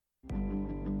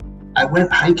I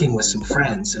went hiking with some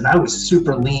friends, and I was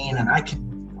super lean and I could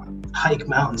hike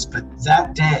mountains, but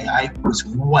that day I was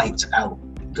wiped out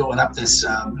going up this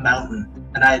mountain,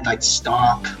 and I'd like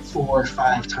stop 4 or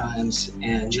 5 times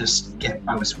and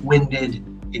I was winded,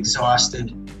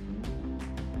 exhausted.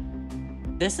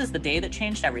 This is The Day That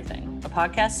Changed Everything, a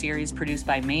podcast series produced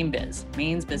by MaineBiz,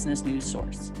 Maine's business news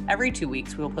source. Every 2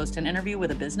 weeks, we will post an interview with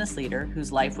a business leader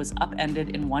whose life was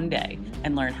upended in one day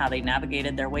and learn how they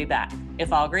navigated their way back.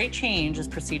 If all great change is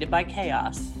preceded by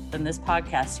chaos, then this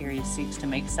podcast series seeks to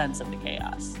make sense of the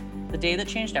chaos. The Day That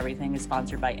Changed Everything is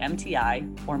sponsored by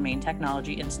MTI, or Maine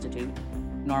Technology Institute,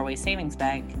 Norway Savings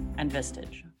Bank, and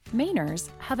Vistage. Mainers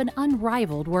have an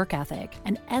unrivaled work ethic,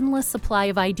 an endless supply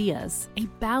of ideas, a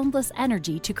boundless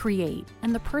energy to create,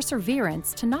 and the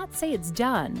perseverance to not say it's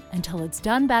done until it's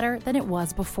done better than it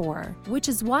was before, which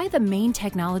is why the Maine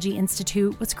Technology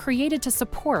Institute was created to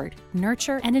support,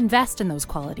 nurture, and invest in those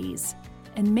qualities,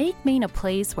 and make Maine a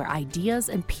place where ideas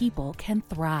and people can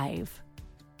thrive.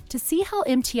 To see how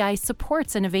MTI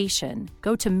supports innovation,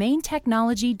 go to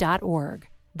mainetechnology.org.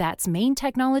 That's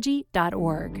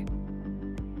mainetechnology.org.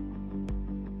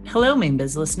 Hello,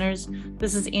 MaineBiz listeners.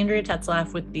 This is Andrea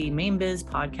Tetzlaff with the MaineBiz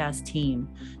podcast team.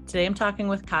 Today, I'm talking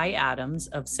with Kai Adams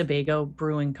of Sebago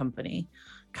Brewing Company.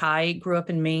 Kai grew up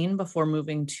in Maine before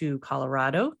moving to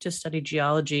Colorado to study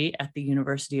geology at the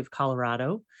University of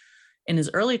Colorado. In his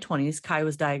early 20s, Kai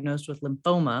was diagnosed with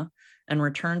lymphoma and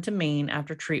returned to Maine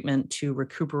after treatment to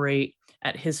recuperate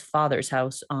at his father's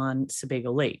house on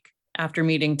Sebago Lake. After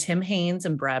meeting Tim Haines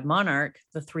and Brad Monarch,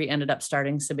 the three ended up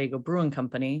starting Sebago Brewing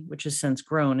Company, which has since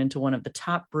grown into one of the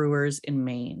top brewers in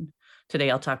Maine.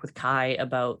 Today, I'll talk with Kai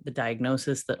about the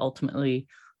diagnosis that ultimately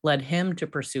led him to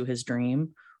pursue his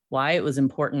dream, why it was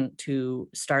important to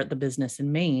start the business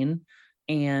in Maine,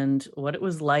 and what it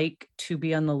was like to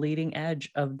be on the leading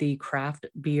edge of the craft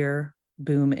beer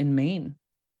boom in Maine.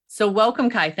 So welcome,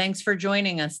 Kai. Thanks for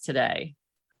joining us today.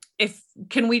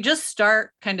 Can we just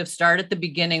start at the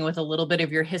beginning with a little bit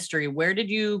of your history? Where did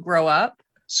you grow up?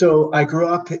 So I grew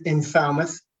up in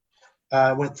Falmouth,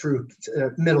 went through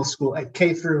middle school,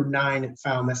 K through 9 at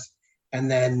Falmouth. And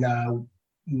then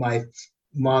my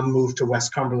mom moved to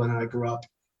West Cumberland, and I grew up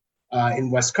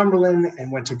in West Cumberland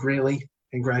and went to Greeley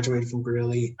and graduated from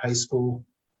Greeley High School.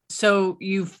 So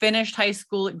you finished high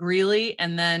school at Greeley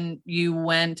and then you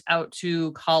went out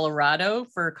to Colorado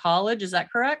for college. Is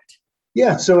that correct?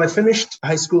 Yeah, so I finished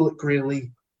high school at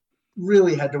Greeley,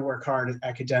 really had to work hard at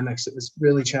academics. It was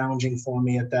really challenging for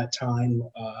me at that time.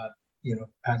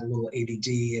 Had a little ADD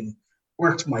and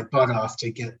worked my butt off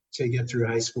to get through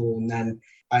high school. And then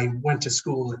I went to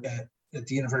school at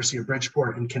the University of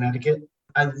Bridgeport in Connecticut.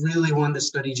 I really wanted to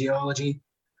study geology.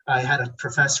 I had a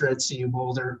professor at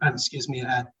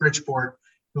at Bridgeport,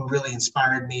 who really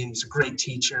inspired me and was a great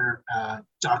teacher.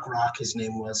 Doc Rock, his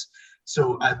name was.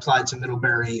 So I applied to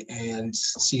Middlebury and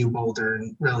CU Boulder,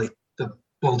 and really the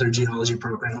Boulder geology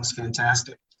program was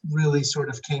fantastic. Really sort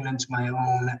of came into my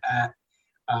own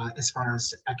as far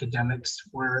as academics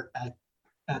were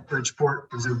at Bridgeport.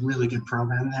 It was a really good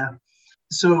program there.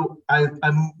 So I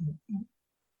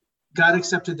got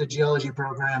accepted to the geology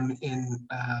program in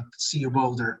CU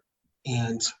Boulder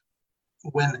and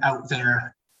went out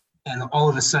there, and all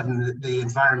of a sudden the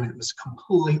environment was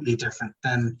completely different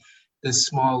than this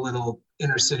small little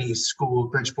inner city school,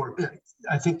 Bridgeport.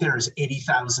 I think there's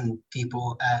 80,000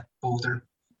 people at Boulder.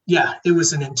 Yeah, it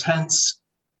was an intense,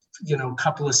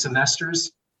 couple of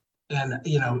semesters. And,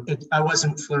 I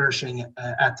wasn't flourishing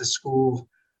at the school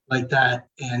like that.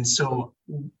 And so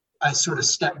I sort of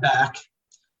stepped back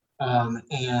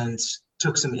and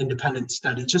took some independent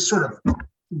study, just sort of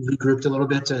regrouped a little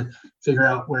bit to figure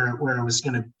out where I was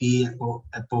going to be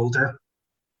at Boulder.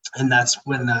 And that's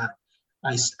when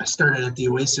I started at the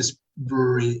Oasis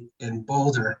Brewery in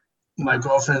Boulder. My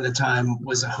girlfriend at the time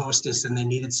was a hostess, and they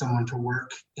needed someone to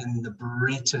work in the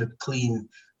brewery to clean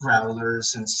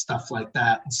growlers and stuff like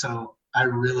that. And so I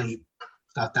really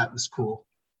thought that was cool.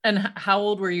 And how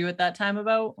old were you at that time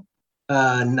about?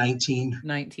 19.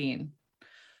 19.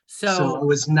 So I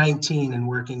was 19 and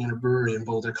working in a brewery in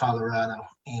Boulder, Colorado.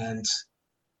 And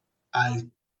I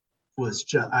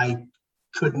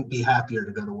couldn't be happier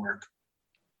to go to work.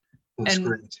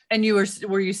 Great. And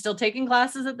were you still taking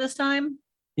classes at this time?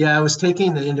 Yeah, I was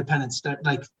taking the independent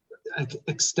like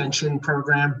extension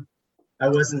program. I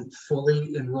wasn't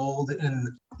fully enrolled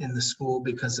in the school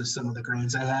because of some of the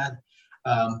grades I had,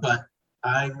 but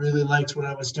I really liked what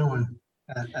I was doing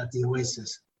at the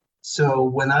Oasis. So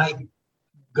when I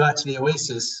got to the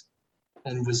Oasis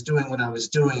and was doing what I was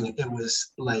doing, it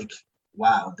was like,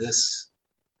 wow, this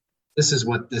is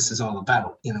what this is all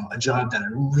about. A job that I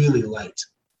really liked.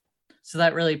 So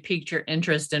that really piqued your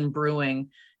interest in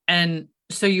brewing. And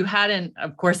so you hadn't,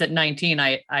 of course, at 19,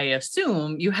 I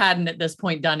assume you hadn't at this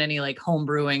point done any like home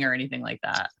brewing or anything like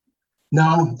that.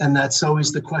 No, and that's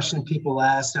always the question people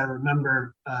ask. I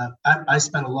remember I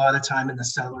spent a lot of time in the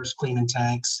cellars cleaning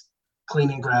tanks,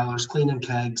 cleaning growlers, cleaning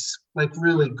kegs, like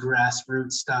really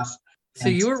grassroots stuff. So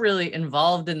you were really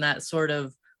involved in that sort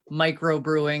of micro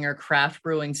brewing or craft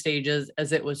brewing stages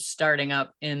as it was starting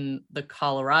up in the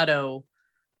Colorado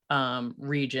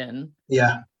region.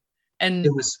 Yeah, and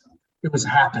it was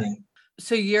happening.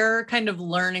 So you're kind of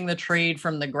learning the trade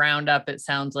from the ground up, it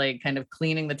sounds like, kind of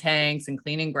cleaning the tanks and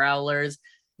cleaning growlers.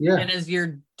 Yeah. And as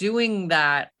you're doing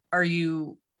that,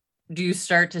 do you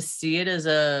start to see it as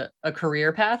a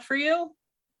career path for you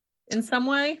in some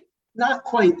way? Not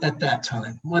quite at that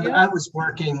time. When I was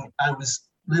working, I was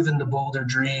living the Boulder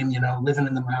dream, living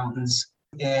in the mountains.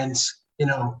 And,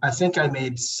 I think I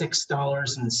made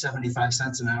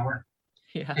 $6.75 an hour.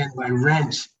 Yeah. And my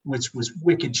rent, which was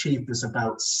wicked cheap, was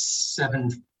about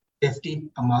 $7.50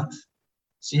 a month.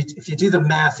 So if you do the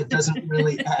math, it doesn't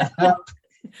really add up.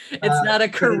 It's not a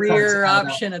career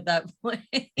option at that point.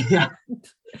 Yeah,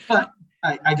 but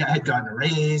I had gotten a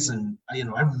raise, and I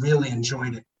really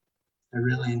enjoyed it. I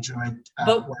really enjoyed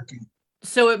working.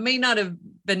 So it may not have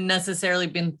been necessarily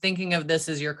been thinking of this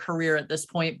as your career at this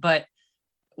point, but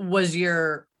was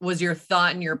your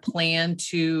thought and your plan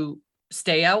to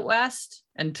stay out west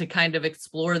and to kind of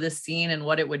explore this scene and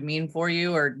what it would mean for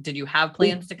you? Or did you have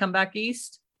plans to come back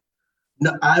east?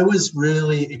 No, I was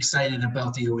really excited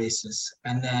about the Oasis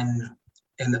and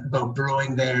about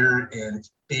brewing there and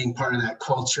being part of that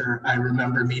culture. I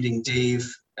remember meeting Dave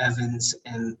Evans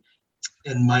and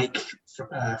Mike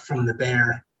from the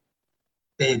Bear.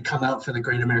 They had come out for the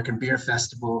Great American Beer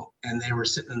Festival, and they were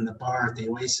sitting in the bar at the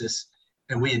Oasis,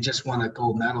 and we had just won a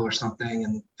gold medal or something,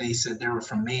 and they said they were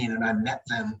from Maine, and I met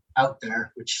them out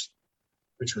there, which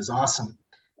was awesome.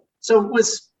 So it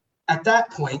was, at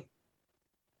that point,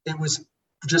 it was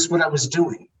just what I was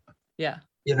doing. Yeah.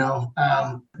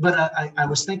 But I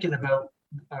was thinking about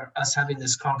us having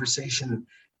this conversation,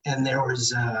 and there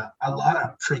was a lot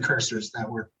of precursors that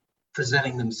were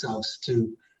presenting themselves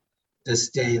to this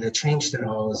day that changed it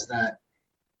all. Is that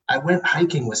I went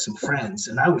hiking with some friends,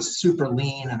 and I was super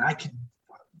lean and I could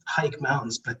hike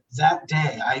mountains, but that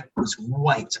day I was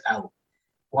wiped out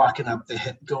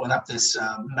going up this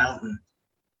mountain,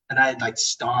 and I'd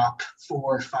stop 4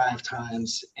 or 5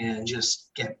 times and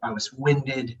I was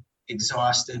winded,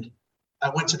 exhausted. I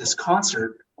went to this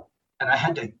concert, and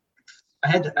I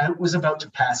was about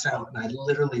to pass out, and I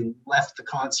literally left the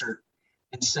concert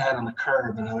and sat on the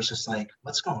curb, and I was just like,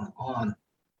 what's going on?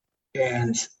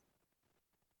 And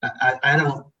I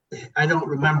don't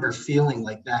remember feeling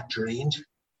like that drained.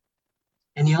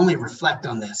 And you only reflect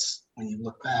on this when you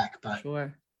look back, but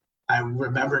sure. I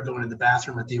remember going to the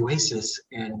bathroom at the Oasis,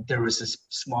 and there was this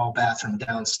small bathroom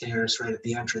downstairs right at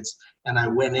the entrance. And I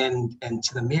went in and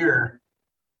to the mirror,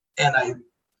 and I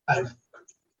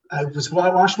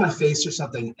washed my face or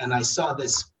something, and I saw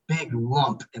this big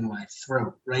lump in my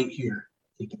throat right here.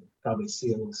 You can probably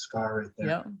see a little scar right there.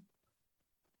 Yeah.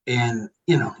 And,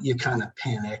 you kind of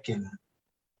panic, and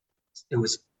you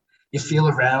feel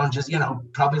around, just,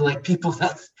 probably like people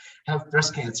that have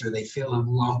breast cancer, they feel a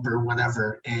lump or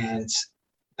whatever. And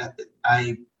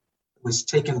I was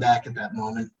taken back at that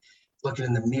moment, looking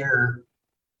in the mirror.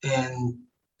 And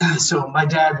so my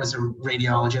dad was a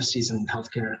radiologist, he's in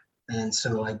healthcare. And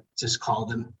so I just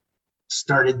called him,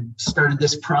 started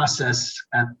this process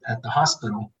at the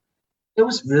hospital. It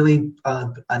was really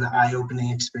an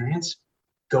eye-opening experience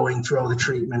going through all the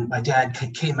treatment. My dad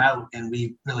came out, and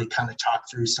we really kind of talked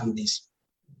through some of these,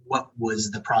 what was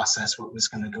the process, what was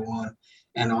going to go on,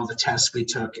 and all the tests we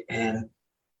took. And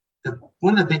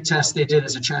one of the big tests they did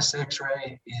is a chest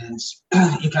x-ray, and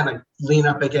you kind of lean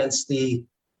up against the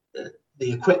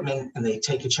equipment, and they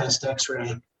take a chest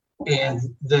x-ray. And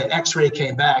the x-ray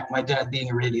came back. My dad, being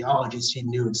a radiologist, he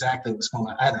knew exactly what was going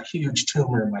on. I had a huge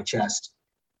tumor in my chest,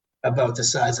 about the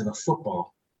size of a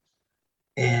football.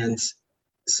 And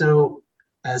so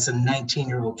as a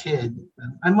 19-year-old kid,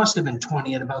 I must have been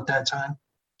 20 at about that time,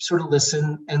 sort of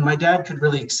listen. And my dad could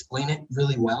really explain it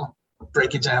really well,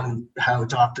 break it down, how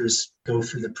doctors go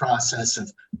through the process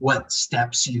of what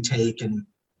steps you take and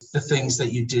the things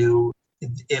that you do.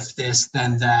 If this,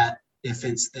 then that, if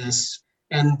it's this.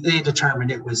 And they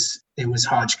determined it was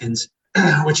Hodgkin's,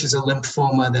 which is a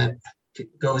lymphoma that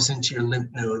goes into your lymph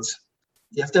nodes.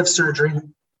 You have to have surgery,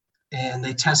 and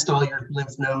they test all your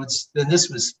lymph nodes. Then this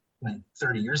was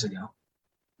 30 years ago.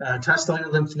 Test all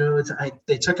your lymph nodes.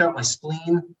 They took out my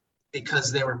spleen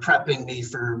because they were prepping me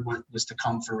for what was to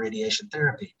come for radiation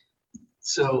therapy.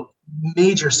 So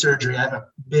major surgery. I have a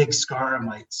big scar on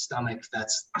my stomach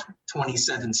that's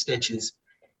 27 stitches,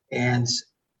 and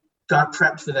got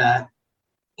prepped for that,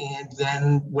 and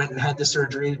then went and had the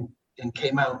surgery and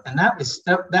came out. And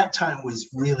that time was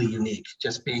really unique,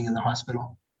 just being in the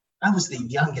hospital. I was the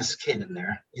youngest kid in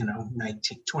there,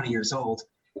 19, 20 years old,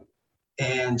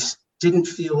 and didn't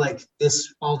feel like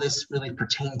all this really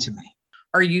pertained to me.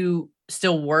 Are you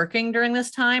still working during this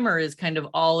time, or is kind of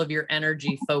all of your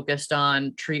energy focused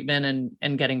on treatment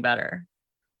and getting better?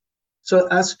 So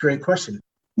that's a great question.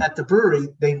 At the brewery,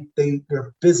 they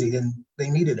were busy and they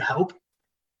needed help.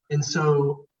 And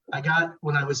so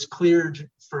when I was cleared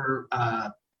for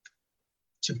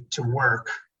to work,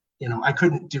 I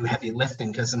couldn't do heavy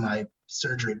lifting because of my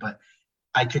surgery, but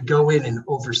I could go in and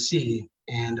oversee.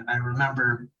 And I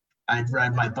remember I'd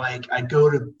ride my bike. I'd go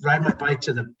to ride my bike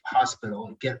to the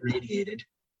hospital, get radiated,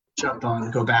 jump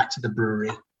on, go back to the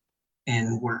brewery.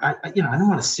 And I don't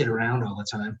want to sit around all the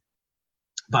time,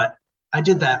 but I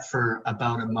did that for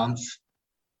about a month.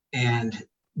 And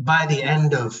by the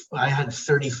end I had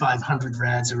 3,500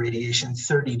 rads of radiation,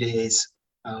 30 days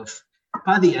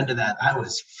by the end of that, I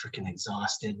was freaking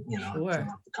exhausted, Sure.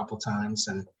 A couple times.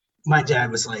 And my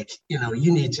dad was like, you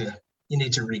need to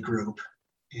regroup.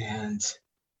 And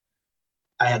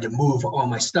I had to move all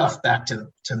my stuff back to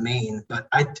Maine, but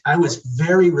I was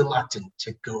very reluctant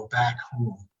to go back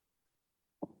home.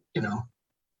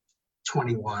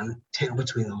 21, tail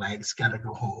between the legs, got to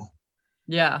go home.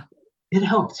 Yeah. It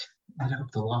helped. It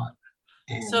helped a lot.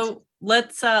 And so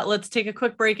let's take a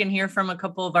quick break and hear from a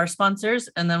couple of our sponsors.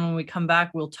 And then when we come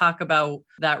back, we'll talk about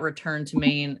that return to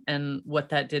Maine and what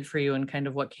that did for you and kind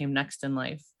of what came next in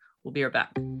life. We'll be right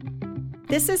back.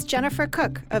 This is Jennifer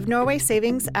Cook of Norway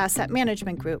Savings Asset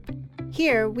Management Group.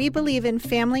 Here, we believe in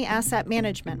family asset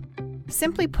management.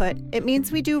 Simply put, it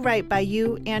means we do right by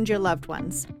you and your loved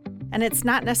ones. And it's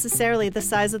not necessarily the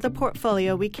size of the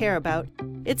portfolio we care about.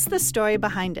 It's the story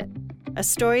behind it. A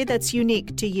story that's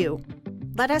unique to you.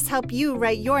 Let us help you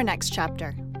write your next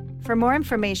chapter. For more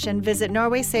information, visit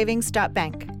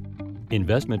norwaysavings.bank.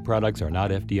 Investment products are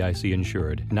not FDIC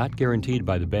insured, not guaranteed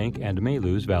by the bank, and may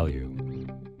lose value.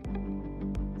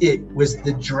 It was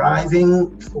the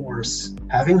driving force.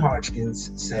 Having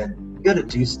Hodgkin's said, you got to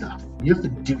do stuff. You have to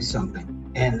do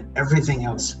something. And everything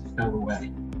else fell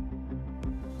away.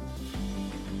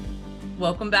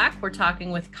 Welcome back. We're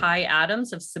talking with Kai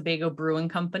Adams of Sebago Brewing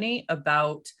Company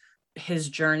about his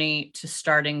journey to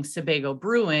starting Sebago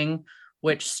Brewing,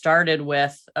 which started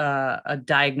with a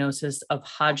diagnosis of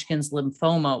Hodgkin's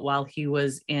lymphoma while he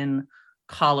was in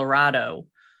Colorado.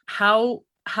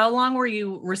 How long were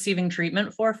you receiving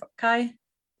treatment for, Kai?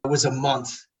 It was a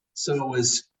month. So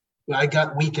I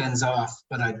got weekends off,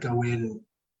 but I'd go in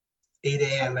 8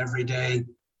 a.m. every day,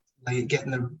 get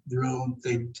in the room,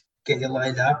 they'd get you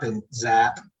lined up and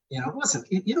zap. It wasn't,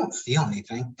 you don't feel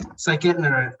anything. It's like getting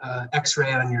an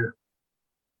x-ray on your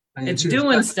it's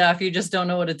doing stuff, you just don't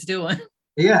know what it's doing.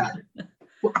 Yeah.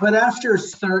 But after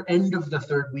end of the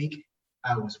third week,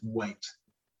 I was wiped.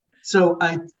 So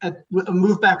I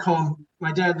moved back home.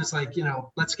 My dad was like,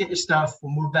 let's get your stuff.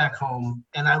 We'll move back home.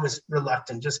 And I was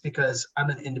reluctant just because I'm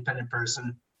an independent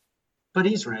person. But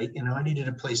he's right. I needed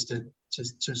a place to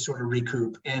sort of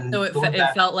recoup. And so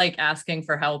it felt like asking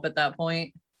for help at that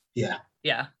point. Yeah.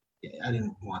 Yeah. Yeah. I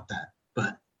didn't want that.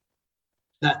 But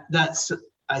that's,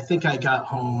 I think I got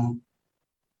home.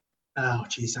 Oh,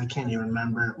 geez, I can't even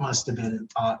remember. It must have been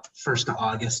 1st of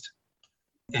August.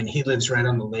 And he lives right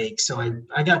on the lake. So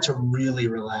I got to really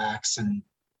relax. And,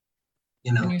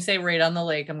 When you say right on the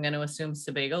lake, I'm going to assume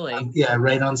Sebago Lake. Yeah,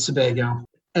 right on Sebago.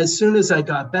 As soon as I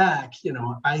got back,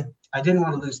 I didn't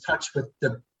want to lose touch with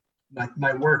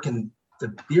my work in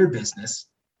the beer business.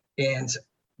 And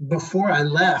before I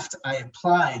left, I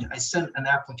applied. I sent an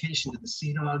application to the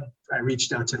Sea Dog. I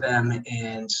reached out to them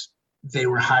and they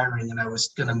were hiring, and I was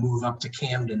going to move up to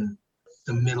Camden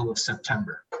the middle of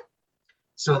September.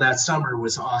 So that summer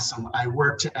was awesome. I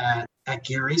worked at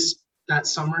Gary's that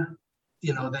summer,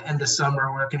 the end of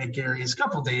summer, working at Gary's, a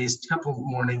couple days, couple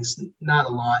mornings, not a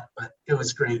lot, but it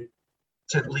was great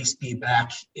to at least be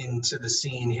back into the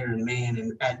scene here in Maine.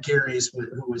 And at Gary's,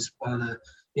 who was one of the,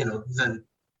 the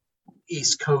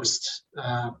East Coast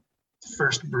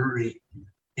first brewery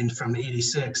from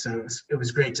 '86. So it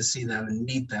was great to see them and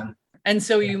meet them. And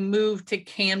so you moved to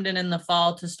Camden in the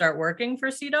fall to start working for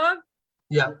Sea Dog?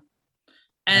 Yeah.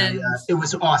 And it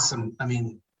was awesome. I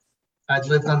mean, I'd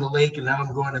lived on the lake and now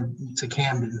I'm going to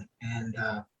Camden, and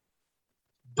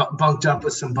bunked up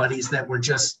with some buddies that were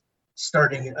just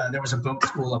starting. There was a boat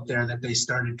school up there that they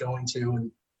started going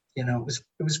to, and it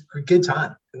was a good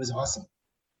time. It was awesome.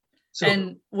 So,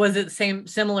 and was it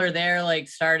similar there, like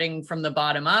starting from the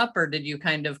bottom up, or did you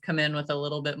kind of come in with a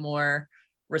little bit more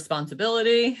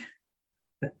responsibility?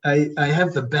 I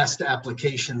have the best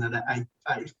application that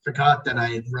I forgot that I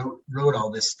had wrote all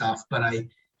this stuff, but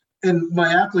and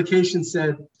my application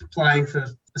said applying for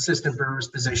assistant brewer's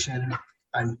position.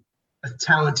 I'm a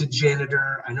talented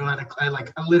janitor. I know how to, I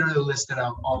literally listed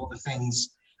out all the things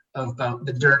about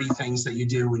the dirty things that you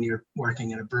do when you're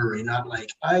working in a brewery, not like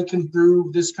I can brew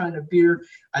this kind of beer.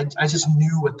 I just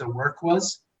knew what the work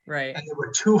was. Right. And there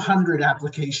were 200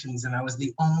 applications, and I was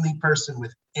the only person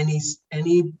with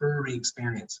any brewery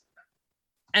experience.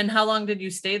 And how long did you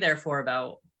stay there for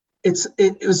about?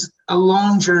 It was a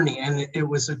long journey, and it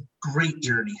was a great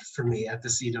journey for me at the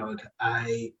Sea Dog.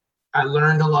 I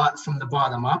learned a lot from the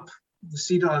bottom up. The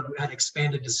Sea Dog had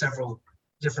expanded to several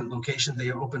different locations.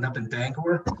 They opened up in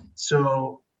Bangor.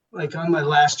 So like on my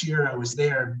last year I was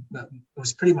there, it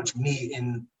was pretty much me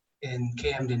in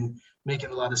Camden making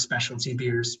a lot of specialty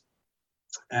beers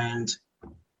and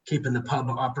keeping the pub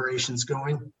operations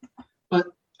going. But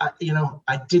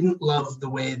I didn't love the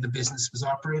way the business was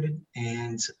operated,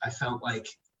 and I felt like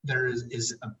there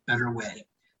is a better way.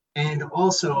 And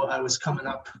also I was coming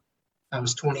up, I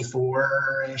was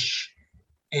 24-ish,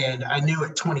 and I knew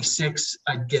at 26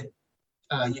 I'd get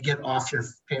you get off your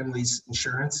family's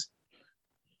insurance.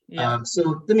 Yeah.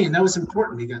 So I mean, that was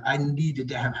important because I needed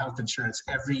to have health insurance.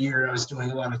 Every year I was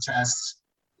doing a lot of tests,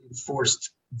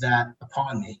 forced that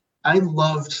upon me. I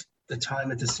loved the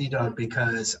time at the Sea Dog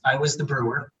because I was the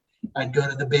brewer. I'd go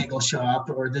to the bagel shop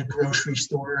or the grocery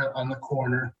store on the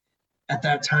corner. At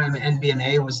that time,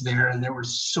 NBNA was there, and there were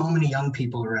so many young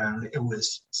people around. It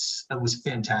was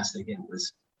fantastic. It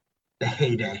was the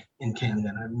heyday in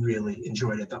Camden. I really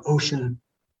enjoyed it. The ocean,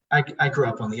 I grew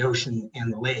up on the ocean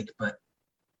and the lake, but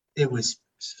it was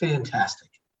fantastic.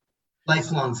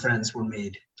 Lifelong friends were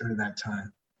made during that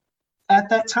time. At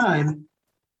that time,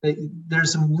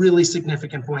 there's some really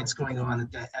significant points going on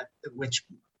at which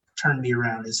turned me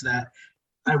around, is that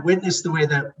I witnessed the way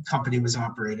that company was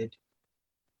operated.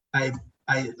 I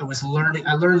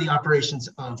learned the operations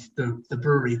of the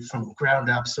brewery from ground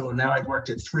up. So now I'd worked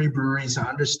at 3 breweries. I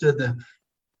understood the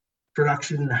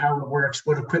production, how it works,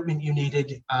 what equipment you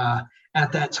needed.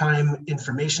 At that time,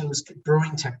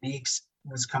 brewing techniques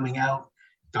was coming out.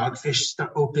 Dogfish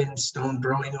opened, Stone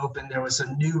Brewing opened. There was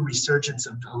a new resurgence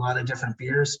of a lot of different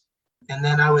beers. And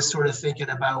then I was sort of thinking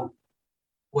about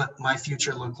what my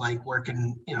future looked like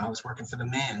working, I was working for the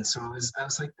man. So I was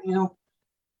like, I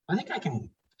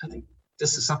think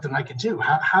this is something I can do.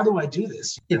 How do I do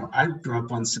this? I grew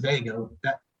up on Sebago.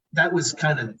 That was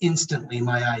kind of instantly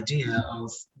my idea of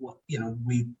what,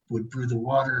 we would brew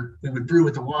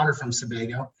with the water from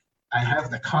Sebago. I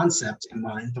have the concept in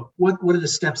mind, but what are the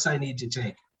steps I need to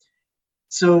take?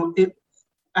 So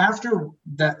after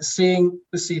that, seeing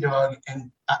the Sea Dog,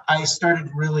 and I started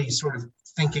really sort of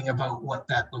thinking about what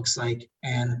that looks like.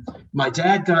 And my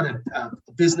dad got a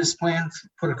business plan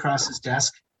put across his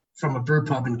desk from a brew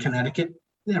pub in Connecticut.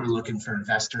 They were looking for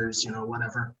investors,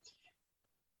 whatever.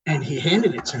 And he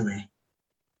handed it to me.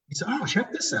 He said, "Oh,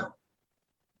 check this out."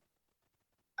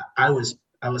 I was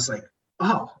like,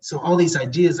 oh, so all these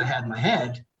ideas I had in my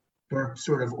head were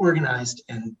sort of organized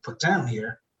and put down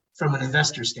here from an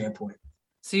investor standpoint.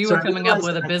 So you were coming up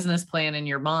with a business plan in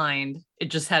your mind. It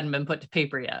just hadn't been put to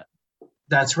paper yet.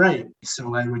 That's right.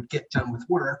 So I would get done with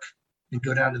work and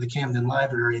go down to the Camden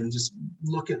Library and just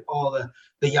look at all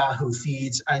the Yahoo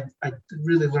feeds. I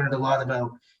really learned a lot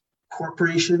about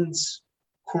corporations,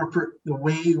 the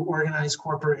way you organize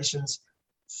corporations,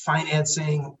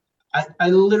 financing. I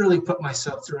literally put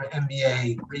myself through an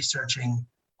MBA researching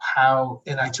how,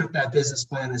 and I took that business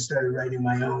plan and started writing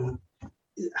my own,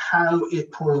 how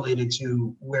it correlated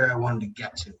to where I wanted to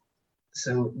get to.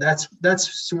 So that's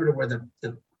sort of where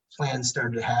the plan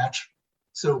started to hatch.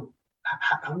 So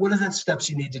what are the steps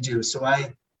you need to do? So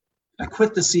I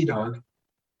quit the Sea Dog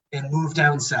and moved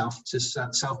down south to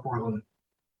South Portland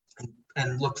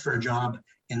and looked for a job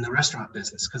in the restaurant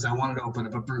business because I wanted to open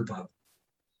up a brew pub.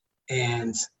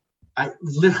 And I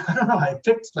don't know, I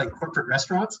picked like corporate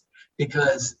restaurants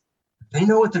because they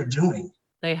know what they're doing.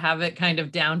 They have it kind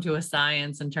of down to a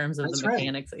science in terms of the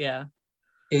mechanics. Right. Yeah.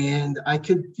 And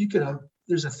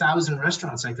there's 1,000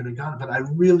 restaurants I could have gone, but I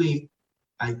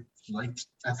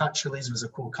thought Chili's was a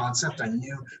cool concept. I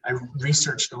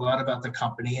researched a lot about the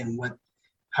company and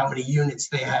how many units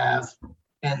they have.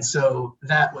 And so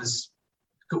that was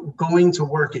going to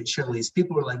work at Chili's.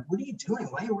 People were like, "What are you doing?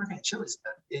 Why are you working at Chili's?"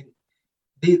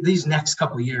 these next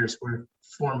couple of years were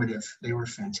formative. They were I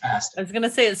fantastic. was going to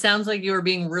say, it sounds like you were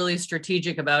being really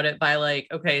strategic about it by like,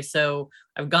 okay, so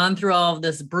I've gone through all of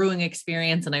this brewing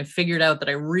experience and I've figured out that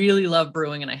I really love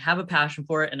brewing and I have a passion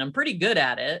for it and I'm pretty good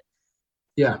at it.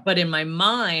 Yeah, But in my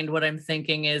mind, what I'm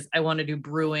thinking is I want to do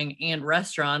brewing and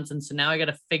restaurants. And so now I got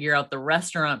to figure out the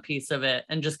restaurant piece of it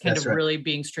and just kind that's of right. really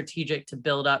being strategic to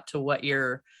build up to what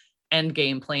your end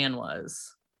game plan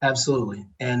was. Absolutely.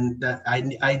 And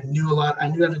I knew a lot. I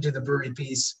knew how to do the brewery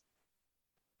piece.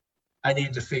 I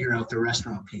needed to figure out the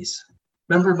restaurant piece.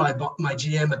 Remember my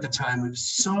GM at the time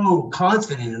was so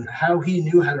confident in how he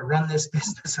knew how to run this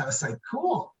business. I was like,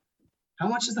 cool. How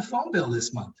much is the phone bill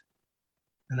this month?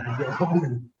 And I go home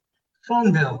and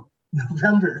phone bill,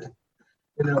 November,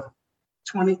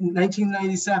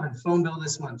 1997, phone bill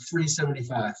this month,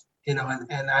 $375. And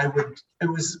it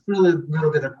was really a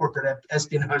little bit of corporate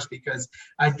espionage because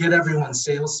I'd get everyone's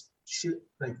sales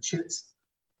chits,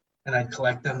 and I'd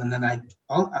collect them, and then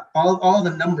all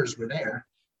the numbers were there.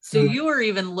 So you were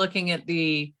even looking at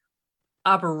the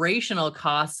operational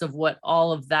costs of what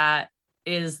all of that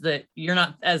is that you're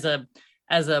not, as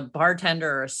a bartender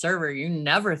or a server, you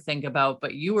never think about,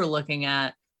 but you were looking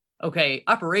at, okay,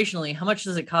 operationally, how much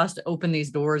does it cost to open these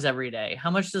doors every day?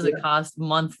 How much does it cost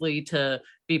monthly to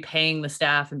be paying the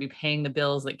staff and be paying the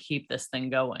bills that keep this thing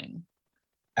going?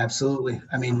 Absolutely.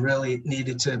 I mean, really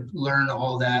needed to learn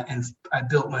all that. And I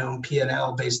built my own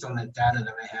P&L based on the data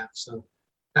that I have. So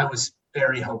that was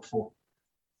very helpful.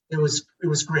 It was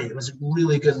great. It was a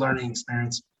really good learning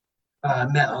experience.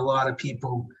 Met a lot of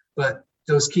people, but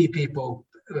those key people,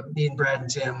 me and Brad and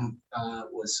Tim,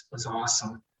 was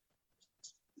awesome.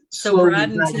 So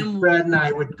Slowly, Brad and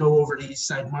I would go over to East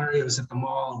Side Mario's at the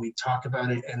mall and we'd talk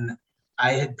about it. And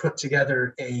I had put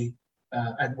together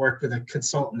I'd worked with a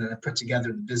consultant and I put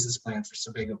together the business plan for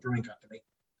Sebago Brewing Company.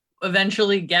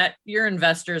 Eventually get your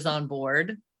investors on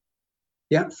board.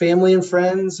 Yeah, family and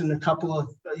friends and a couple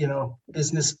of,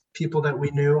 business people that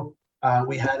we knew.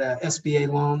 We had a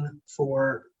SBA loan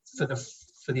for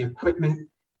the equipment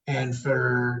and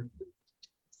for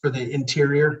the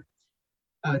interior.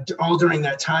 All during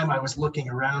that time, I was looking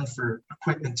around for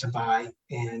equipment to buy,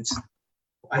 and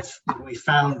we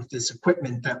found this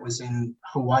equipment that was in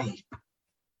Hawaii.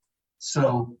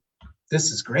 So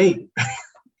this is great.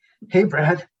 Hey,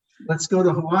 Brad, let's go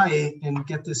to Hawaii and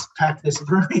pack this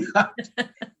brewery up.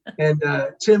 And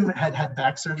Tim had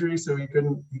back surgery, so he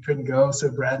couldn't go. So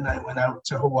Brad and I went out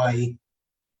to Hawaii.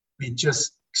 We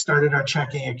just started our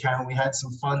checking account. We had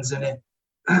some funds in it.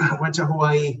 Went to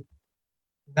Hawaii,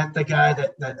 met the guy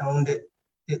that owned it.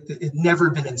 It had never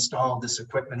been installed, this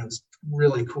equipment. It was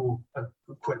really cool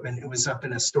equipment. It was up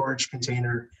in a storage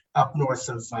container up north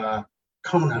of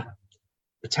Kona,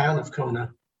 the town of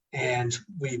Kona. And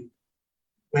we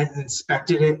went and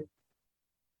inspected it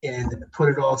and put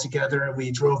it all together. And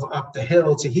we drove up the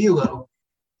hill to Hilo,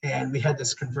 and we had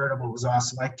this convertible. It was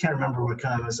awesome. I can't remember what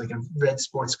kind. It was like a red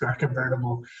sports car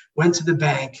convertible. Went to the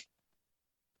bank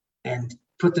and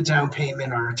put the down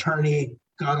payment. Our attorney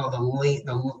got all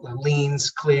the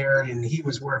liens cleared, and he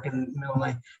was working in the middle of the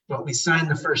night. But we signed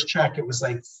the first check. It was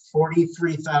like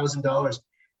 $43,000.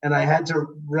 And I had to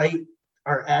write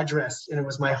our address, and it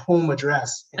was my home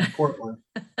address in Portland.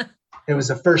 It was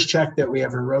the first check that we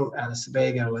ever wrote out of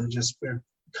Sebago, and just we're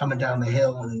coming down the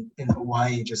hill in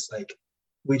Hawaii, just like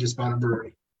we just bought a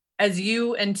brewery. As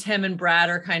you and Tim and Brad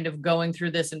are kind of going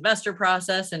through this investor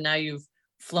process, and now you've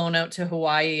flown out to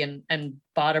Hawaii and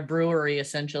bought a brewery,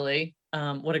 essentially.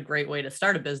 What a great way to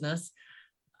start a business.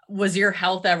 Was your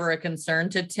health ever a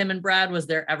concern to Tim and Brad? Was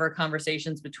there ever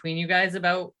conversations between you guys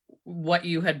about what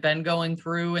you had been going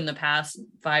through in the past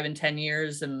 5 and 10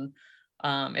 years? And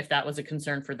if that was a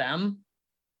concern for them,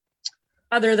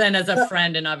 other than as a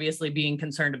friend and obviously being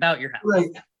concerned about your health?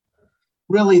 Right.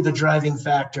 Really, the driving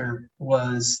factor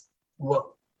was what,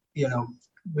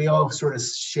 we all sort of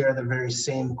share the very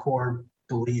same core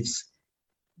beliefs.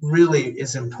 Really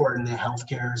is important that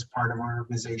healthcare is part of our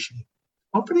organization.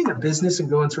 Opening a business and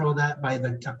going through all that, by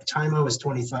the time I was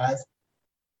 25,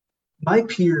 my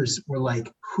peers were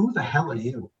like, who the hell are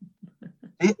you?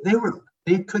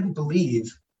 They couldn't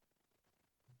believe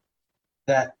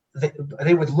that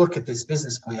they would look at this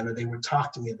business plan, or they would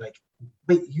talk to me like,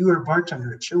 wait, you are a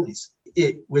bartender at Chili's.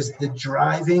 It was the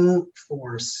driving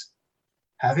force.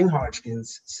 Having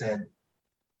Hodgkin's said,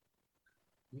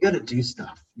 you got to do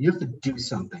stuff. You have to do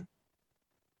something.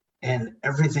 And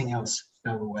everything else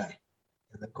fell away.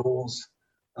 And the goals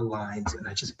aligned, and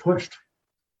I just pushed.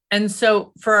 And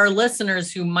so for our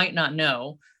listeners who might not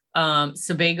know,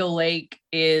 Sebago Lake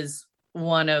is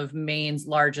one of Maine's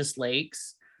largest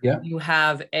lakes. Yeah. You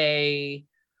have a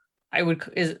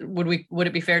would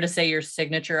it be fair to say your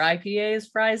signature IPA is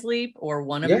Fry's Leap, or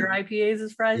one of Yeah. your IPAs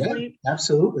is Fry's Leap?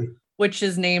 Absolutely. Which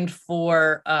is named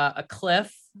for a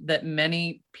cliff that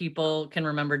many people can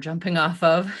remember jumping off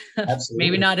of. Absolutely.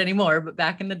 Maybe not anymore, but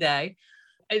back in the day.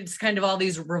 It's kind of all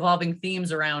these revolving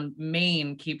themes around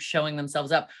Maine keep showing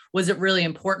themselves up. Was it really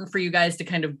important for you guys to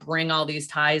kind of bring all these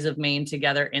ties of Maine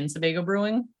together in Sebago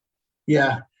Brewing?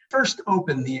 Yeah. First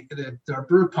open, our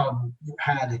brew pub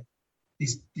had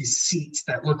these seats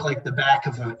that looked like the back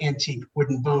of an antique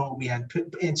wooden boat. We had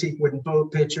antique wooden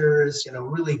boat pictures,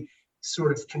 really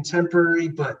sort of contemporary,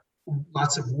 but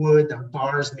lots of wood. The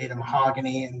bars made of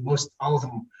mahogany, and all of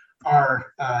them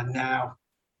are now.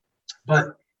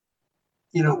 But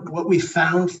what we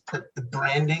found, that the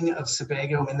branding of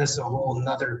Sebago, and this is a whole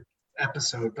nother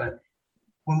episode, but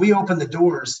when we opened the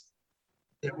doors,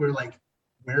 we're like,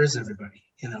 where is everybody?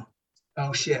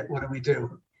 Oh shit, what do we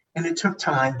do? And it took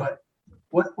time, but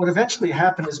what eventually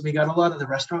happened is we got a lot of the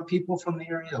restaurant people from the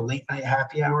area, the late night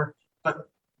happy hour. But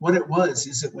what it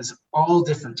was all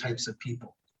different types of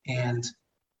people. And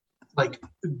like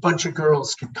a bunch of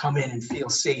girls could come in and feel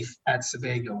safe at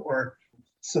Sebago, or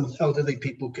some elderly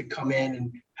people could come in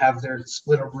and have their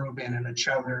split a Reuben and a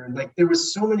chowder. And like, there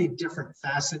was so many different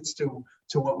facets to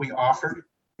what we offered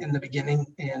in the beginning.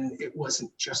 And it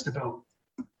wasn't just about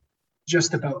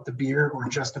the beer or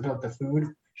just about the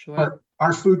food. Sure. But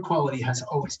our food quality has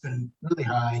always been really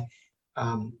high.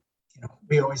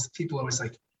 People always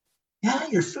like, yeah,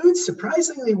 your food's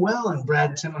surprisingly well. And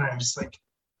Brad, Tim, and I are just like,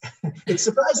 it's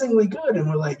surprisingly good. And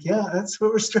we're like, yeah, that's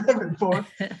what we're striving for.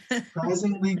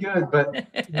 Surprisingly good. But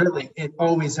really, it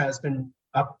always has been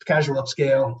casual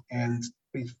upscale. And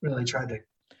we've really tried to.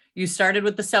 You started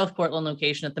with the South Portland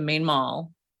location at the Maine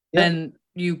Mall. Yep. And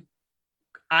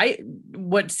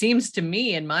what seems to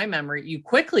me in my memory, you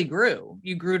quickly grew.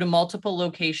 You grew to multiple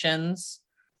locations.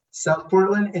 South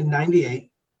Portland in 98,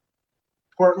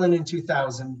 Portland in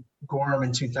 2000, Gorham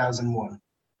in 2001.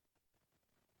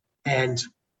 And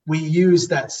we used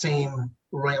that same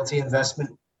royalty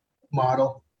investment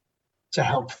model to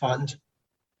help fund.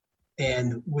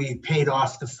 And we paid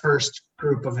off the first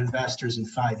group of investors in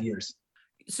 5 years.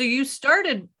 So you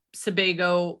started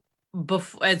Sebago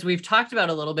before, as we've talked about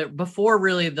a little bit, before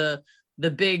really the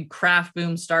big craft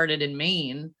boom started in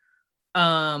Maine.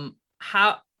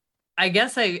 I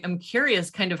guess I'm curious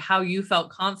kind of how you felt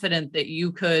confident that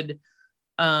you could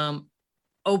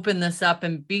open this up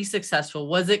and be successful.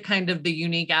 Was it kind of the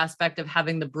unique aspect of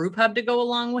having the brew pub to go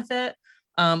along with it?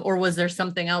 Or was there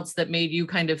something else that made you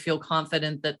kind of feel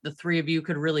confident that the three of you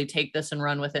could really take this and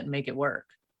run with it and make it work?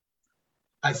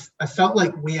 I felt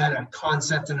like we had a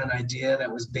concept and an idea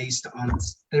that was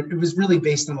it was really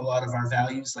based on a lot of our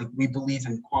values. Like, we believe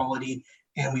in quality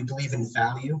and we believe in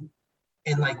value.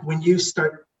 And like, when you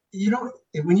start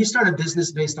a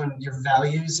business based on your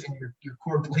values and your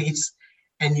core beliefs,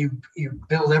 and you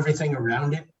build everything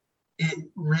around it, it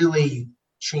really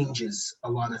changes a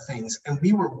lot of things. And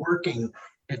we were working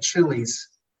at Chili's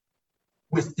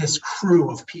with this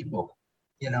crew of people.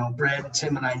 Brad,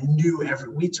 Tim, and I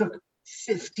we took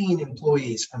 15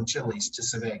 employees from Chili's to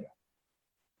Sebago.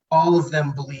 All of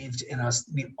them believed in us.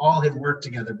 We all had worked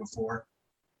together before.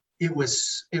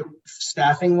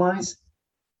 Staffing wise,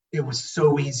 it was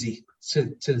so easy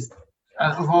to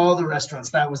of all the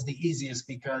restaurants, that was the easiest,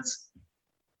 because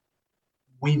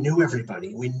we knew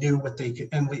everybody. We knew what they could,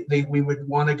 and we would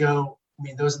want to go. I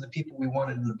mean, those are the people we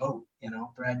wanted in the boat.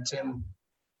 Brad, Tim.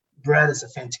 Brad is a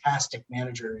fantastic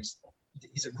manager.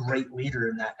 He's a great leader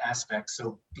in that aspect.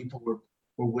 So people were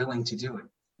willing to do it.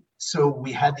 So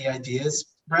we had the ideas.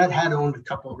 Brad had owned a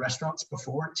couple of restaurants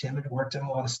before. Tim had worked in a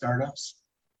lot of startups.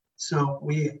 So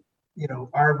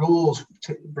our roles,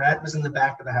 Brad was in the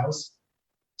back of the house.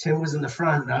 Tim was in the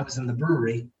front, and I was in the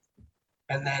brewery.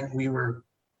 And then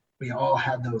we all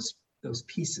had those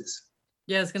pieces.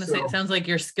 Yeah, I was going to say, it sounds like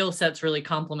your skill sets really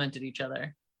complemented each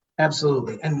other.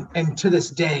 Absolutely. And to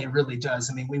this day, it really does.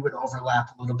 I mean, we would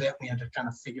overlap a little bit. We had to kind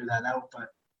of figure that out, but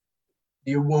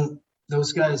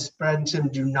those guys, Brad and Tim,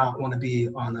 do not want to be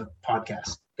on a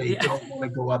podcast. They don't want to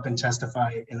go up and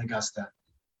testify in Augusta.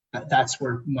 That's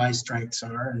where my strengths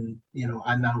are. And,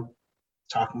 I'm out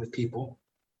talking with people,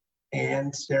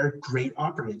 and they're great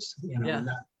operatives, and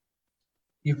that,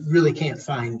 you really can't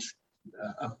find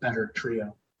a better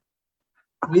trio.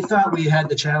 We thought we had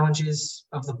the challenges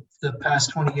of the past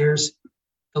 20 years.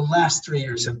 The last 3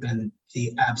 years have been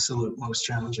the absolute most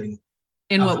challenging.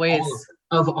 In what ways?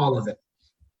 Of all of it.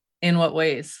 In what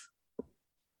ways?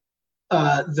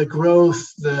 The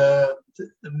growth, the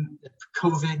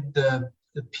COVID,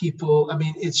 the people. I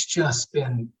mean, it's just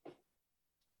been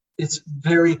it's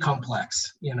very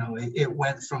complex. It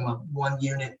went from a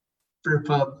 1-unit brew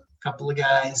pub, couple of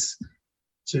guys,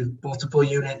 to multiple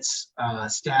units,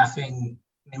 staffing.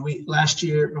 Last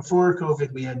year before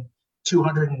COVID, we had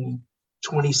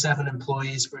 227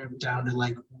 employees. We're down to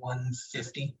like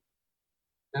 150.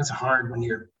 That's hard when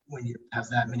you have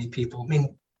that many people.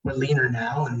 We're leaner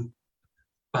now,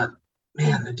 but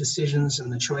man, the decisions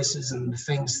and the choices and the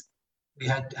things we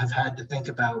have had to think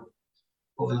about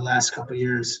over the last couple of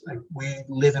years, like we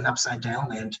live in upside down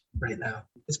land right now.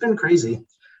 It's been crazy.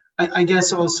 I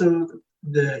guess also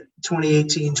the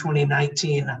 2018,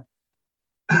 2019,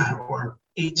 or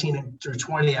 18 through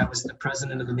 20, I was the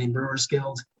president of the Maine Brewers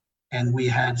Guild, and we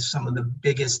had some of the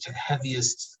biggest,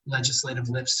 heaviest legislative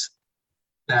lifts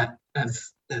that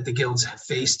the guilds have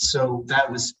faced. So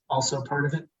that was also part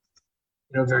of it.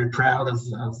 Very proud of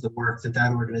the work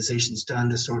that organization's done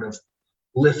to sort of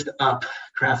lift up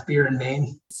craft beer in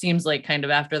Maine. Seems like kind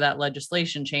of after that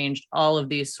legislation changed, all of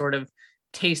these sort of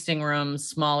tasting rooms,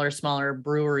 smaller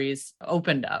breweries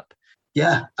opened up.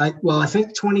 Yeah, I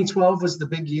think 2012 was the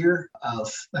big year of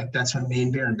that's when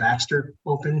Maine Beer and Baxter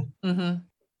opened. Mm-hmm.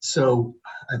 So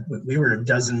we were a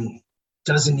dozen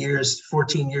years,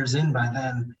 14 years in by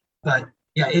then. But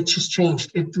yeah, it just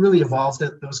changed. It really evolved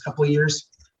those couple of years.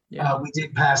 Yeah. We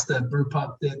did pass the brew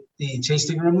pub, the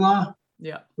tasting room law,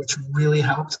 which really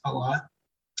helped a lot.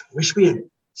 Wish we had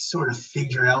sort of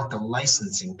figured out the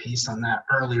licensing piece on that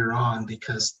earlier on,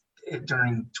 because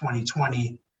during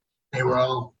 2020, they were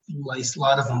all licensed. A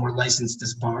lot of them were licensed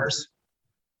as bars.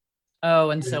 Oh,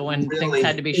 and so when things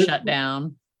had to be shut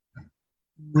down,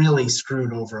 really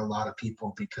screwed over a lot of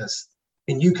people, because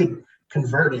you could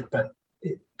convert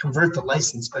the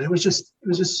license, but it was just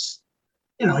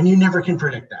and you never can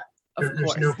predict that. Of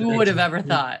course. Who would have ever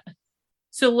thought?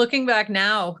 So looking back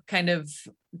now, kind of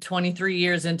 23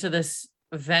 years into this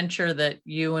venture that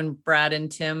you and Brad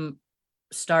and Tim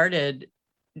started,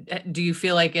 do you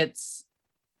feel like it's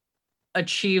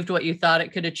achieved what you thought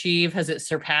it could achieve? Has it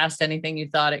surpassed anything you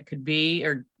thought it could be?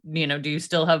 Or, do you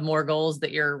still have more goals that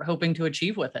you're hoping to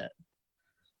achieve with it?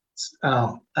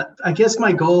 I guess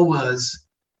my goal was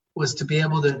to be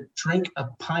able to drink a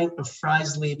pint of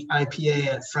Fries Leap IPA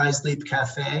at Fries Leap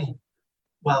Cafe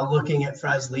while looking at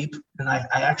Fries Leap. And I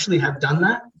actually have done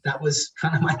that. That was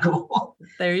kind of my goal.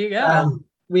 There you go.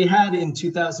 We had in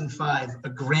 2005 a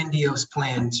grandiose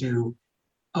plan to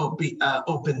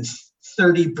open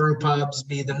 30 brew pubs,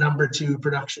 be the number 2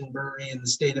 production brewery in the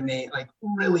state of Maine, like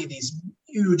really these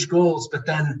huge goals. But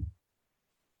then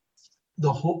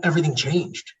everything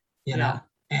changed,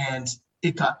 and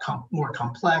it got more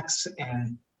complex,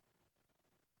 and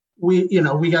we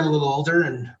got a little older,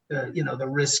 and the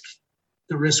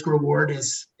risk reward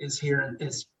is here, and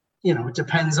it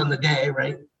depends on the day,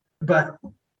 right? But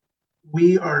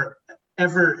we are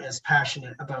ever as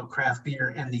passionate about craft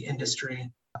beer and the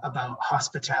industry, about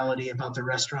hospitality, about the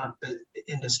restaurant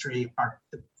industry,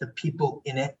 the people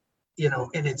in it,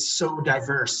 and it's so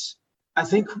diverse. I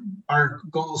think our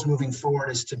goals moving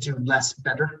forward is to do less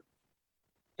better,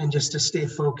 and just to stay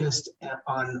focused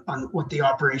on what the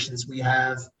operations we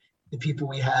have, the people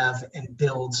we have, and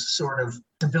build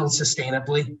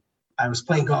sustainably. I was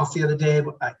playing golf the other day.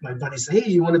 My buddy said, "Hey,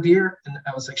 you want a beer?" And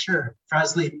I was like, "Sure."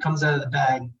 Fries Leap comes out of the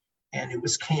bag, and it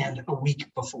was canned a week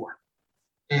before.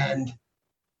 And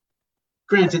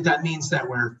granted, that means that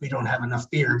we don't have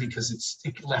enough beer because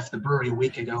it left the brewery a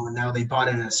week ago, and now they bought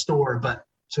it in a store. But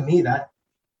to me, that's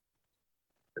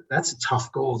a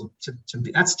tough goal to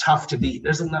be. That's tough to beat.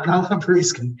 There's not a lot of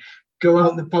breweries can go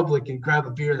out in the public and grab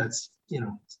a beer that's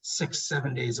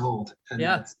 6-7 days old and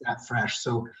that's that fresh.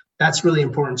 So that's really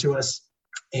important to us,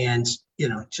 and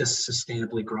just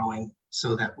sustainably growing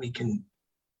so that we can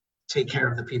take care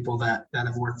of the people that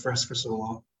have worked for us for so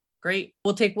long. Great.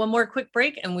 We'll take one more quick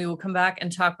break, and we will come back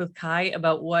and talk with Kai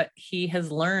about what he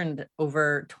has learned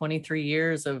over 23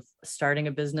 years of starting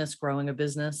a business, growing a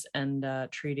business, and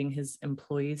treating his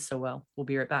employees so well. We'll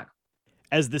be right back.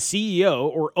 As the CEO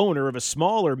or owner of a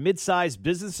small or mid-sized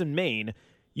business in Maine,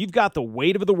 you've got the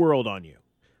weight of the world on you.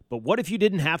 But what if you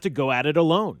didn't have to go at it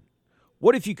alone?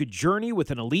 What if you could journey with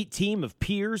an elite team of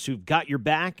peers who've got your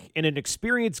back and an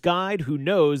experienced guide who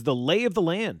knows the lay of the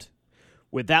land?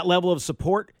 With that level of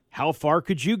support, how far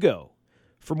could you go?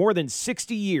 For more than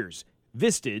 60 years,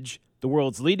 Vistage, the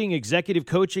world's leading executive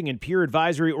coaching and peer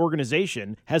advisory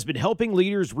organization, has been helping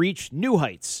leaders reach new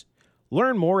heights.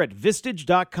 Learn more at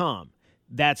Vistage.com.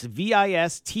 That's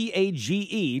VISTAGE.com.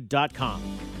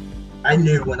 I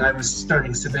knew when I was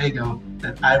starting Sebago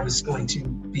that I was going to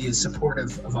be as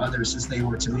supportive of others as they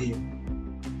were to me.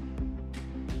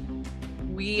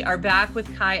 We We are back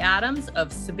with Kai Adams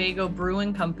of Sebago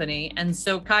Brewing Company. And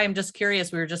so, Kai, I'm just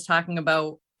curious, we were just talking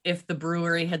about if the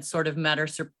brewery had sort of met or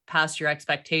surpassed your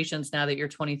expectations now that you're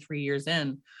 23 years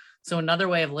in. So another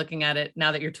way of looking at it,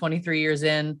 now that you're 23 years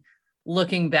in,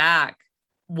 looking back,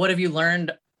 what have you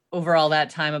learned over all that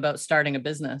time about starting a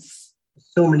business?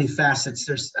 So many facets.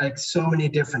 There's like so many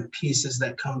different pieces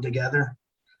that come together.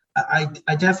 I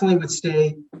definitely would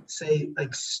say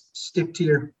like stick to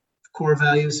your core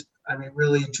values. I mean,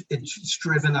 really, it's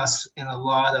driven us in a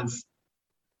lot of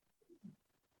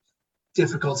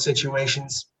difficult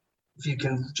situations. If you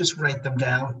can just write them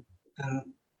down and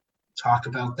talk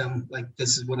about them, like,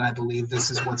 this is what I believe, this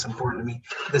is what's important to me,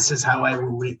 this is how I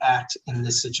will react in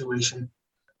this situation.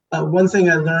 One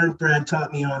thing I learned, Brad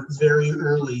taught me on very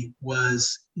early,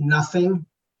 was nothing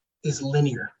is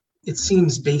linear. It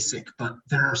seems basic, but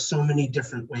there are so many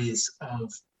different ways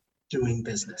of doing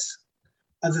business.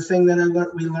 Other thing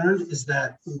that we learned is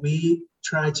that we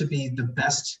try to be the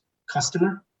best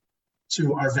customer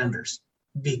to our vendors,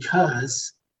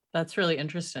 because that's really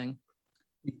interesting.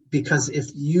 Because if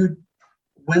you,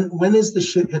 when is the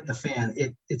shit hit the fan?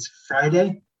 It's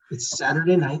Friday, it's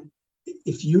Saturday night.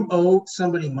 If you owe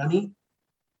somebody money,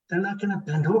 they're not going to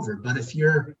bend over. But if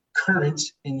you're current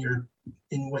in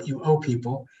what you owe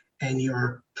people, and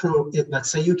you're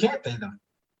let's say you can't pay them,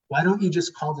 why don't you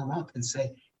just call them up and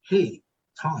say, hey,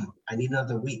 Tom, I need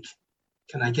another week.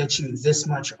 Can I get you this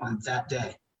much on that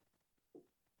day?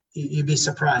 You'd be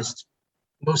surprised.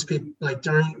 Most people,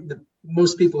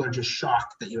 most people are just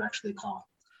shocked that you actually call.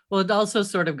 Well, it also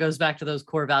sort of goes back to those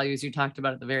core values you talked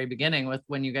about at the very beginning with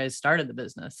when you guys started the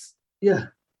business. Yeah.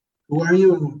 Who are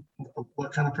you and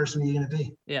what kind of person are you going to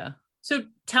be? Yeah. So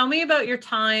tell me about your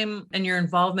time and your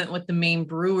involvement with the Maine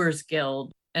Brewers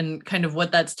Guild and kind of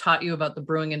what that's taught you about the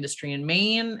brewing industry in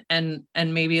Maine, and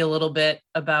maybe a little bit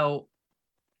about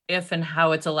if and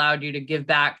how it's allowed you to give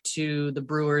back to the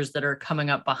brewers that are coming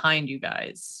up behind you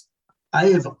guys.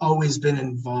 I have always been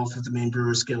involved with the Maine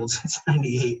Brewers Guild since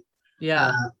 '98.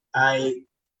 Yeah.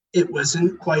 It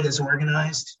wasn't quite as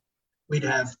organized. We'd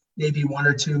have maybe one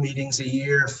or two meetings a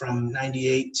year from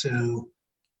 '98 to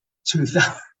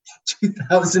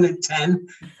 2010,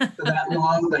 for that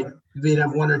long. Like, we'd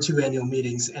have one or two annual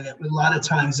meetings, and a lot of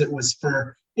times it was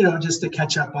for, just to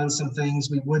catch up on some things.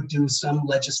 We would do some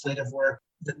legislative work.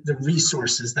 The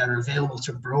resources that are available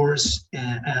to brewers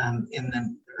in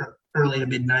the early to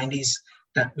mid 90s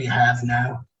that we have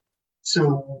now.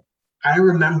 So I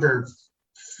remember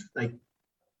like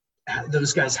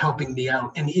those guys helping me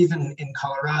out. And even in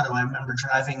Colorado, I remember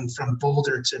driving from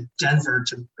Boulder to Denver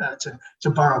to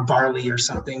borrow barley or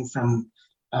something from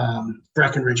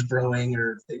Breckenridge Brewing,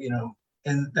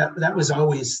 and that was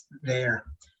always there.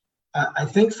 I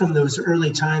think from those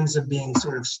early times of being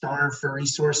sort of starved for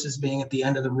resources, being at the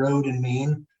end of the road in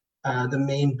Maine, the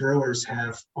Maine brewers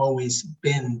have always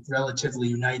been relatively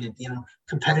united,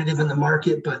 competitive in the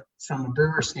market, but from a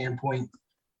brewer standpoint,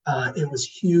 it was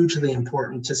hugely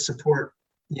important to support,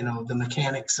 the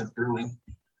mechanics of brewing.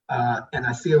 And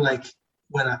I feel like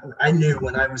when I knew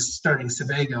when I was starting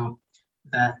Sebago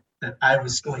that I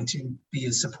was going to be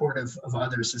as supportive of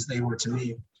others as they were to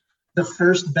me. The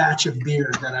first batch of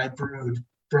beer that I brewed,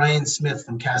 Brian Smith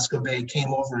from Casco Bay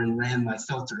came over and ran my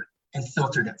filter and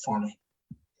filtered it for me.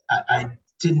 I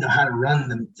didn't know how to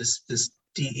run this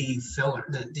DE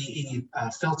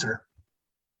filter,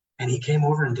 and he came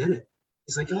over and did it.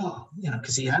 He's like, oh,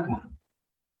 because he had one.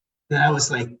 And I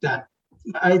was like, that.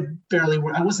 I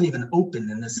wasn't even open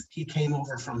in this. He came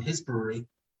over from his brewery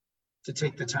to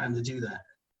take the time to do that.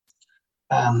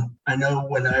 I know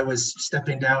when I was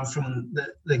stepping down from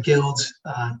the guild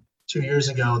 2 years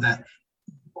ago, that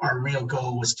our real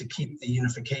goal was to keep the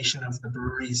unification of the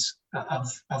breweries,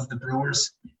 of the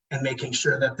brewers, and making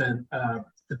sure that the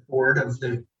board of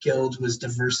the guild was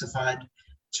diversified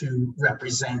to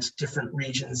represent different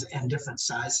regions and different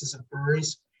sizes of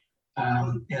breweries.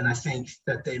 And I think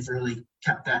that they've really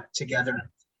kept that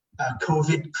together.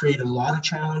 COVID created a lot of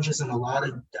challenges and a lot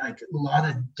of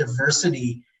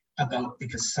diversity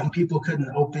because some people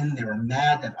couldn't open. They were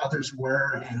mad that others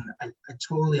were, and I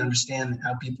totally understand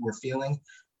how people were feeling.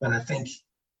 But I think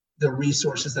the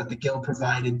resources that the guild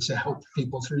provided to help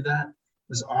people through that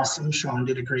was awesome. Sean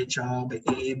did a great job.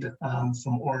 Abe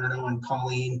from Orono and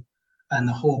Colleen and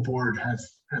the whole board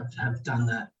have done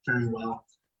that very well.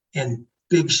 And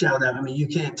big shout out. I mean, you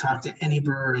can't talk to any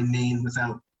brewer in Maine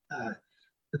without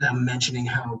them mentioning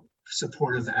how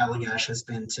supportive Allagash has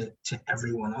been to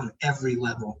everyone on every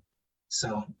level.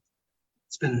 So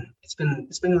it's been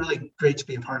really great to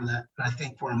be a part of that. And I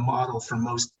think we're a model for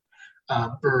most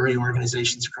brewery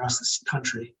organizations across this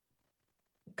country.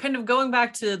 Kind of going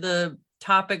back to the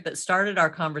topic that started our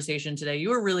conversation today. You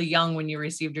were really young when you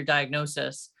received your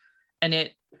diagnosis, and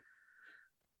it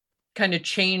kind of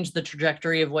changed the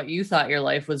trajectory of what you thought your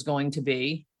life was going to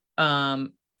be,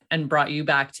 and brought you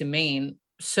back to Maine.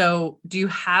 So do you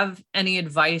have any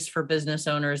advice for business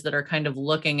owners that are kind of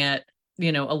looking at,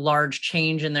 a large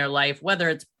change in their life, whether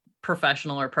it's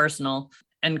professional or personal,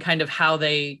 and kind of how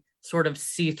they sort of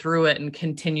see through it and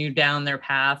continue down their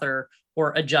path or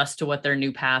adjust to what their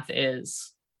new path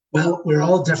is? Well, we're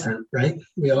all different, right?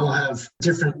 We all have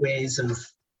different ways of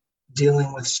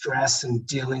dealing with stress and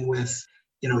dealing with,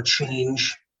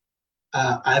 change.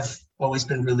 I've always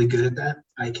been really good at that.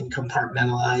 I can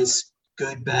compartmentalize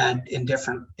good, bad,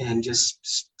 indifferent, and just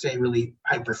stay really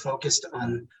hyper-focused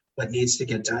on what needs to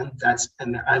get done.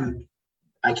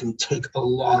 I can take a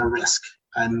lot of risk.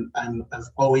 I've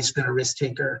always been a risk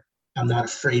taker. I'm not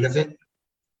afraid of it.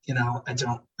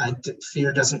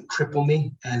 Fear doesn't cripple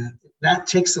me, and that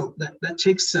takes a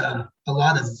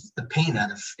lot of the pain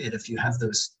out of it if you have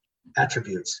those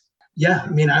attributes. Yeah,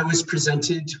 I was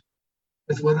presented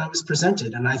with what I was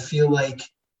presented, and I feel like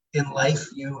in life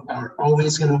you are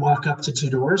always going to walk up to two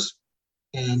doors,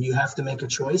 and you have to make a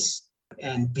choice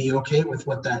and be okay with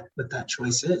what that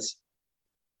choice is.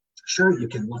 Sure, you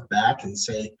can look back and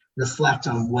reflect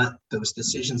on what those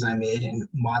decisions I made and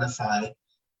modify,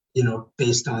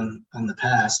 based on the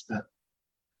past. But,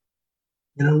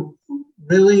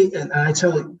 really, and I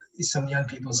tell some young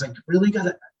people,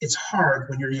 it's hard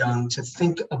when you're young to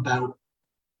think about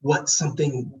what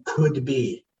something could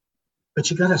be,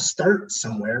 but you got to start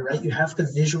somewhere, right? You have to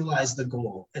visualize the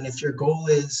goal. And if your goal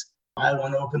is, I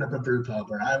want to open up a brew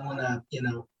pub, or I want to,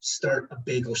 start a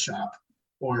bagel shop,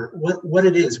 or what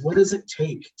it is, what does it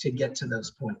take to get to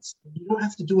those points? You don't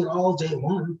have to do it all day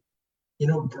one.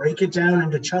 Break it down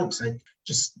into chunks. I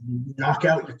just knock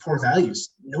out your core values,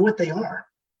 know what they are,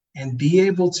 and be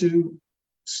able to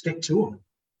stick to them.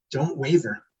 Don't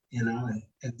waver, and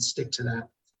stick to that.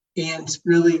 And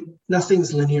really,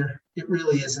 nothing's linear. It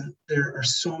really isn't. There are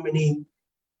so many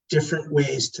different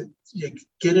ways to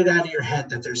get it out of your head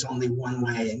that there's only one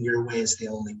way, and your way is the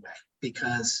only way.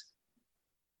 Because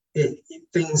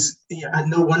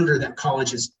no wonder that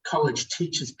college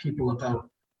teaches people about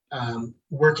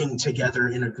working together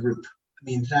in a group.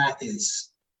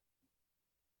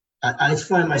 I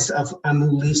find myself,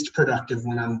 I'm least productive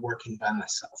when I'm working by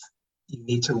myself. You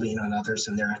need to lean on others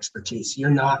and their expertise.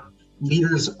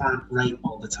 Leaders aren't right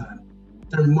all the time.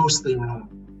 They're mostly wrong.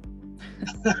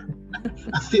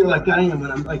 I feel like I am,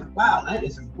 and I'm like, wow, that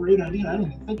is a great idea. I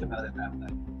didn't even think about it that way.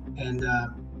 And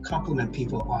compliment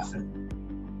people often.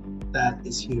 That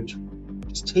is huge.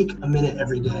 Just take a minute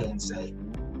every day and say,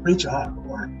 great job,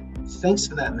 or thanks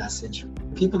for that message.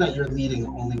 People that you're leading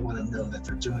only want to know that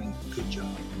they're doing a good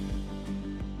job.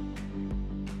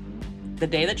 The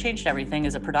Day That Changed Everything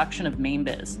is a production of Maine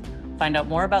Biz. Find out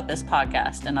more about this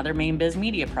podcast and other Maine Biz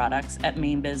media products at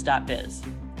mainbiz.biz.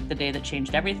 The Day That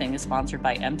Changed Everything is sponsored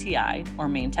by MTI, or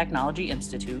Maine Technology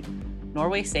Institute,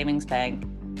 Norway Savings Bank,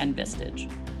 and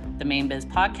Vistage. The Maine Biz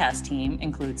podcast team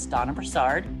includes Donna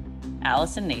Broussard,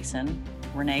 Allison Nason,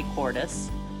 Renee Cordis,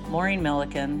 Maureen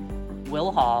Milliken,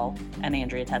 Will Hall, and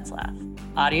Andrea Tetzlaff.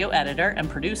 Audio editor and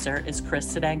producer is Chris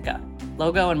Sedanka.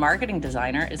 Logo and marketing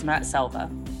designer is Matt Selva.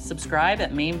 Subscribe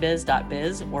at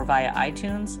mainbiz.biz or via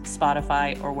iTunes,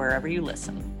 Spotify, or wherever you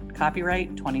listen.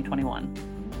 Copyright 2021.